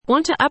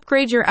Want to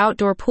upgrade your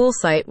outdoor pool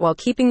site while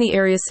keeping the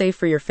area safe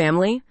for your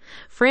family?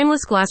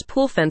 Frameless glass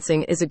pool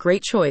fencing is a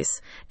great choice,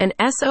 and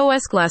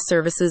SOS Glass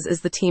Services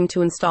is the team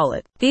to install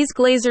it. These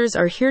Glaziers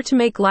are here to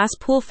make glass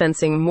pool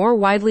fencing more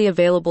widely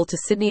available to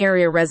Sydney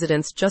area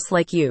residents just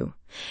like you.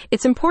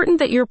 It's important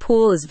that your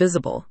pool is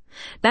visible.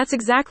 That's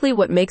exactly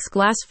what makes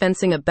glass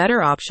fencing a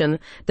better option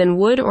than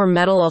wood or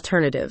metal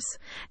alternatives.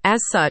 As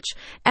such,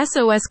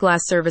 SOS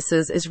Glass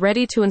Services is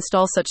ready to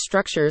install such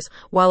structures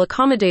while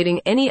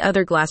accommodating any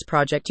other glass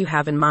project you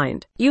have in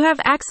mind. You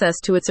have access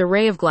to its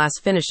array of glass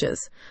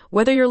finishes,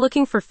 whether you're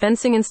looking for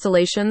fencing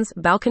installations,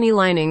 balcony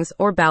linings,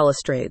 or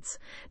balustrades.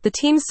 The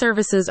team's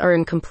services are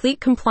in complete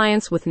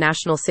compliance with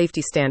national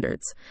safety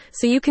standards,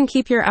 so you can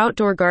keep your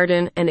outdoor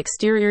garden and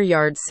exterior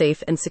yard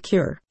safe and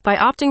secure. By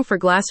opting for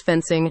glass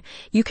fencing,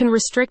 you can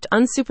restrict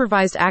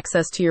unsupervised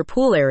access to your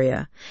pool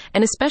area,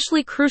 an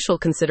especially crucial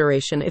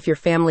consideration if your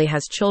family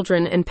has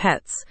children and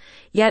pets.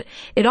 Yet,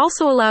 it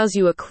also allows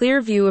you a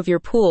clear view of your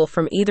pool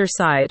from either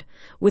side,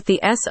 with the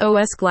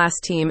SOS Glass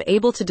team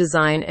able to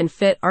design and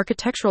fit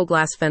architectural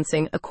glass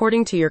fencing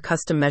according to your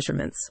custom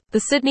measurements. The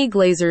Sydney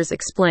Glaziers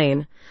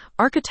explain,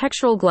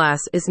 architectural glass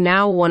is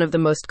now one of the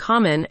most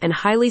common and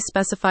highly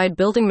specified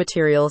building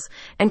materials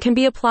and can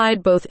be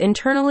applied both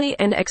internally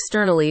and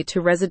externally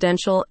to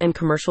residential and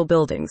commercial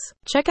buildings.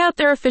 Check out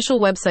their official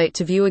website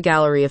to view a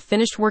gallery of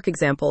finished work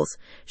examples,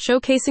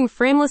 showcasing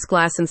frameless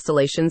glass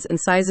installations in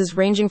sizes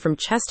ranging from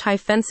chest-high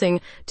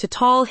fencing to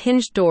tall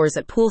hinged doors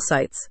at pool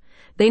sites.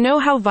 They know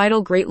how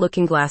vital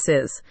great-looking glass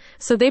is,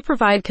 so they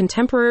provide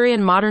contemporary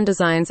and modern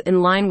designs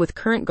in line with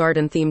current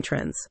garden theme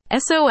trends.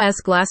 SOS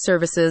Glass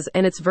Services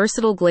and its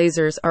versatile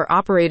Glaziers are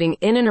operating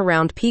in and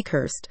around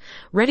Peakhurst,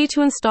 ready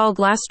to install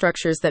glass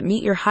structures that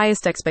meet your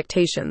highest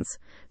expectations.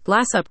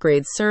 Glass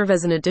upgrades serve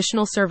as an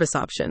additional service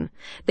option.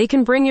 They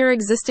can bring your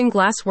existing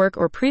glasswork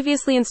or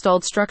previously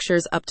installed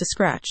structures up to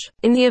scratch.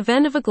 In the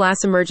event of a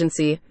glass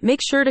emergency, make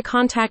sure to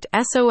contact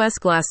SOS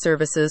Glass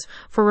Services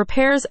for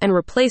repairs and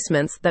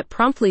replacements that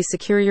promptly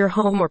secure your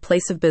home or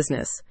place of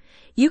business.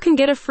 You can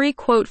get a free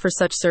quote for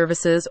such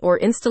services or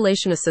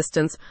installation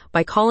assistance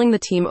by calling the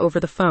team over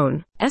the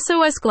phone.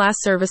 SOS Glass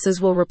Services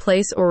will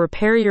replace or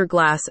repair your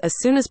glass as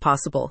soon as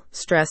possible,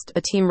 stressed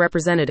a team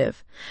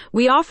representative.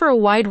 We offer a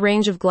wide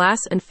range of glass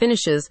and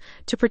finishes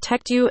to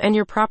protect you and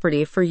your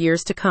property for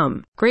years to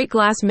come. Great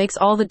glass makes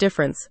all the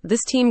difference.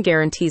 This team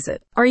guarantees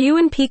it. Are you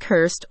in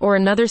Peakhurst or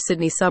another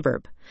Sydney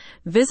suburb?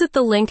 Visit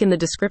the link in the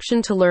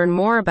description to learn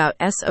more about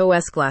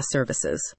SOS Glass Services.